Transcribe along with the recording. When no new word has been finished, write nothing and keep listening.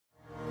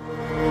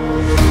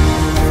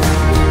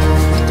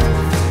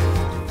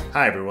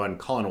Hi everyone,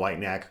 Colin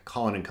Whitenack,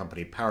 Colin and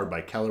Company, powered by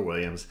Keller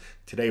Williams.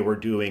 Today we're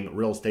doing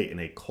real estate in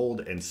a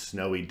cold and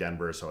snowy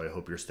Denver, so I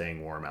hope you're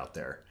staying warm out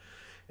there.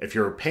 If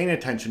you're paying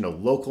attention to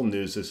local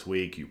news this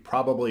week, you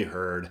probably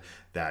heard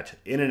that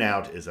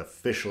In-N-Out is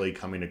officially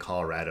coming to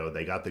Colorado.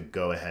 They got the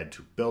go-ahead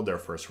to build their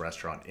first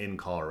restaurant in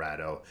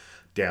Colorado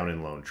down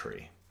in Lone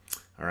Tree.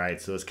 All right,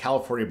 so this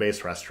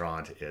California-based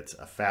restaurant, it's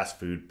a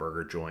fast food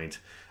burger joint.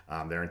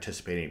 They're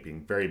anticipating it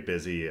being very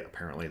busy.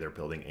 Apparently, they're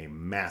building a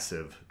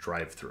massive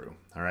drive-through.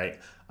 All right,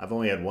 I've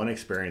only had one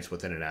experience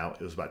with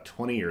In-N-Out. It was about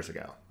 20 years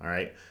ago. All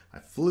right, I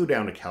flew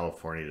down to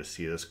California to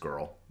see this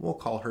girl. We'll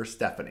call her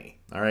Stephanie.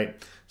 All right,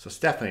 so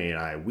Stephanie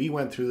and we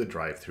went through the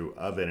drive-through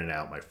of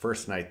In-N-Out my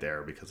first night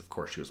there because, of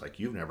course, she was like,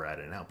 "You've never had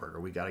an In-N-Out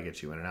burger. We got to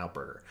get you an In-N-Out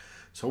burger."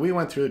 So we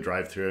went through the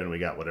drive-through and we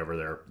got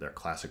whatever their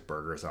classic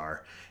burgers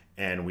are,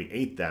 and we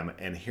ate them.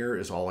 And here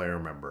is all I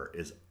remember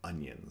is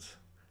onions.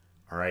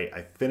 All right,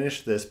 I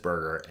finished this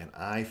burger and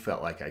I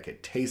felt like I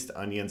could taste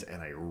onions,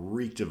 and I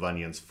reeked of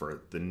onions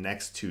for the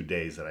next 2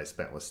 days that I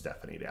spent with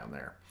Stephanie down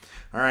there.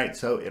 All right,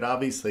 so it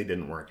obviously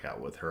didn't work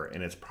out with her,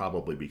 and it's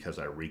probably because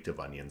I reeked of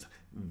onions.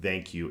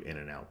 Thank you,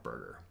 In-N-Out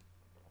Burger.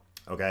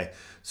 Okay,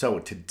 so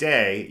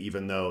today,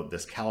 even though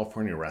this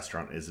California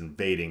restaurant is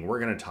invading, we're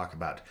going to talk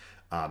about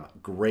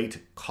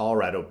great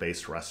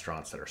Colorado-based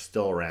restaurants that are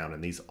still around,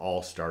 and these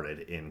all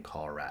started in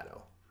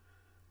Colorado.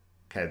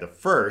 Okay, the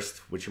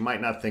first, which you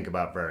might not think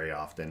about very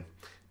often,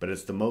 but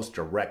it's the most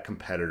direct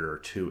competitor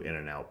to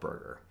In-N-Out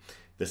Burger.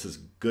 This is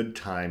Good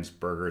Times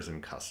Burgers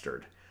and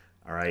Custard.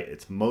 All right,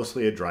 it's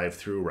mostly a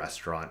drive-through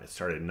restaurant. It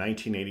started in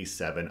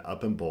 1987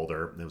 up in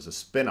Boulder. It was a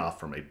spinoff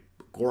from a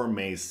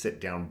gourmet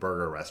sit-down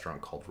burger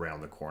restaurant called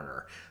Round the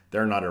Corner.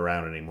 They're not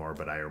around anymore,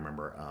 but I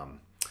remember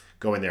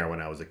going there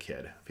when I was a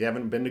kid. If you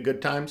haven't been to Good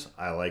Times,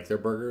 I like their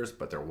burgers,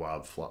 but their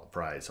wild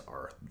fries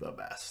are the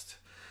best.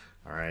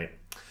 All right.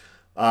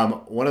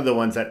 One of the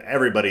ones that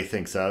everybody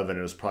thinks of, and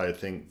it was probably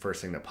the first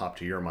thing that popped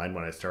to your mind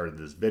when I started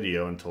this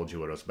video and told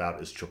you what it was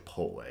about, is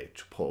Chipotle.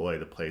 Chipotle,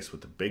 the place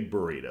with the big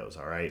burritos,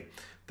 all right?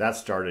 That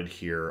started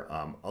here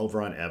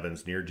over on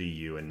Evans near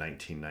DU in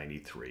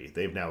 1993.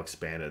 They've now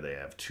expanded. They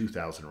have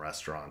 2,000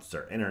 restaurants.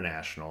 They're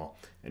international,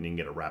 and you can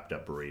get a wrapped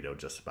up burrito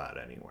just about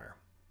anywhere.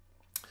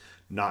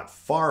 Not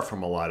far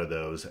from a lot of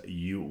those,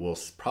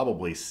 you'll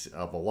probably see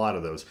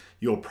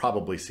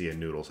a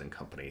Noodles &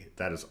 Company.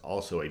 That is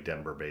also a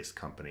Denver-based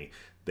company.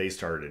 They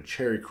started in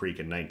Cherry Creek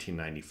in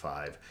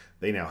 1995.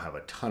 They now have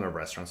a ton of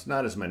restaurants,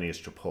 not as many as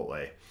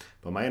Chipotle,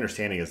 but my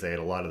understanding is they had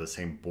a lot of the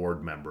same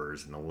board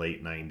members in the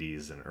late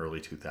 90s and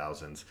early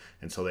 2000s,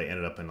 and so they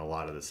ended up in a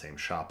lot of the same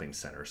shopping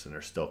centers, and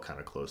they're still kind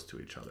of close to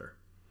each other.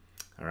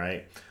 All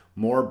right,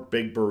 more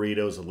big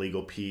burritos,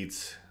 Illegal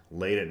Pete's,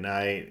 late at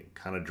night,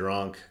 kind of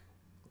drunk.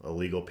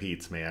 Illegal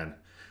Pete's, man.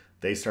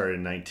 They started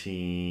in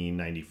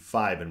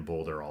 1995 in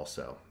Boulder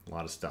also. A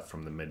lot of stuff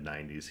from the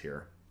mid-90s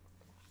here.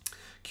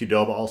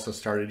 Qdoba also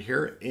started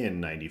here in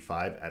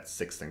 95 at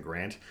 6th and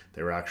Grant.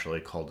 They were actually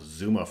called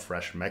Zuma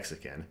Fresh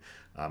Mexican.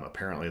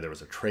 Apparently there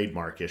was a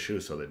trademark issue,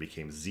 so they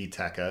became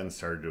Zteca and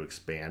started to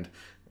expand.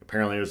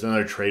 Apparently there was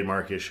another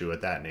trademark issue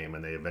with that name,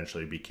 and they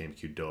eventually became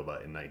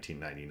Qdoba in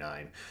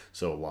 1999.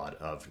 So a lot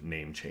of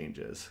name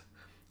changes.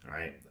 All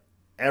right.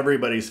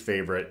 Everybody's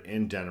favorite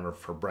in Denver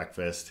for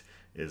breakfast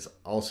is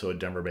also a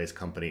Denver-based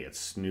company. It's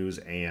Snooze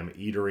AM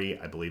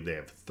Eatery. I believe they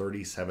have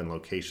 37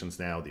 locations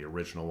now. The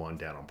original one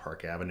down on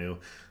Park Avenue.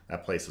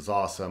 That place is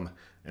awesome.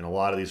 And a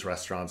lot of these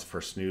restaurants for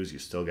Snooze, you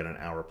still get an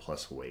hour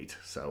plus wait.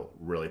 So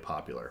really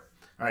popular.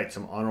 All right,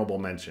 some honorable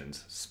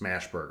mentions.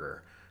 Smash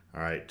Burger.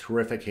 All right,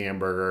 terrific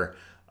hamburger.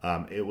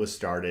 It was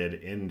started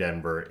in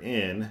Denver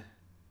in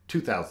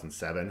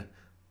 2007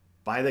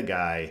 by the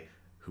guy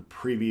who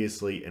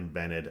previously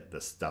invented the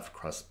stuffed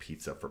crust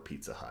pizza for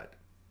Pizza Hut.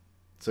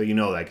 So you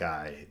know that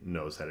guy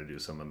knows how to do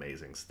some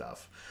amazing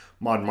stuff.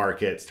 Mod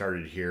Market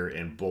started here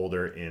in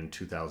Boulder in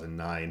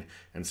 2009,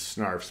 and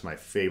Snarf's my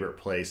favorite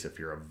place. If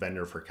you're a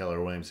vendor for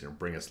Keller Williams,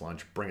 bring us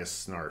lunch, bring us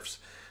Snarf's.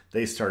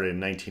 They started in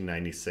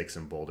 1996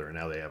 in Boulder, and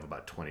now they have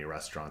about 20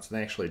 restaurants. And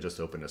they actually just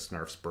opened a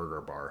Snarf's Burger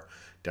Bar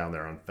down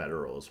there on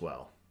Federal as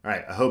well. All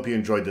right, I hope you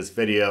enjoyed this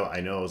video. I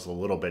know it was a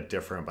little bit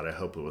different, but I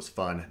hope it was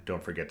fun.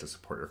 Don't forget to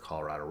support your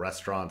Colorado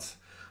restaurants.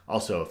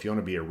 Also, if you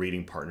want to be a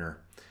reading partner,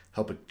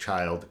 help a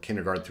child,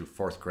 kindergarten through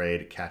 4th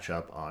grade, catch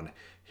up on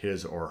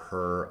his or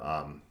her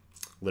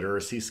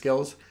literacy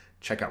skills,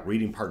 check out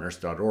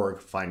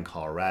readingpartners.org, find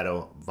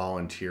Colorado,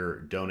 volunteer,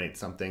 donate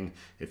something.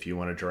 If you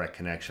want a direct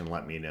connection,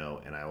 let me know,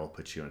 and I will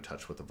put you in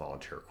touch with the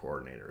volunteer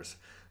coordinators.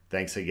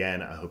 Thanks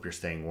again. I hope you're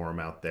staying warm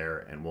out there,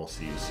 and we'll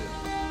see you soon.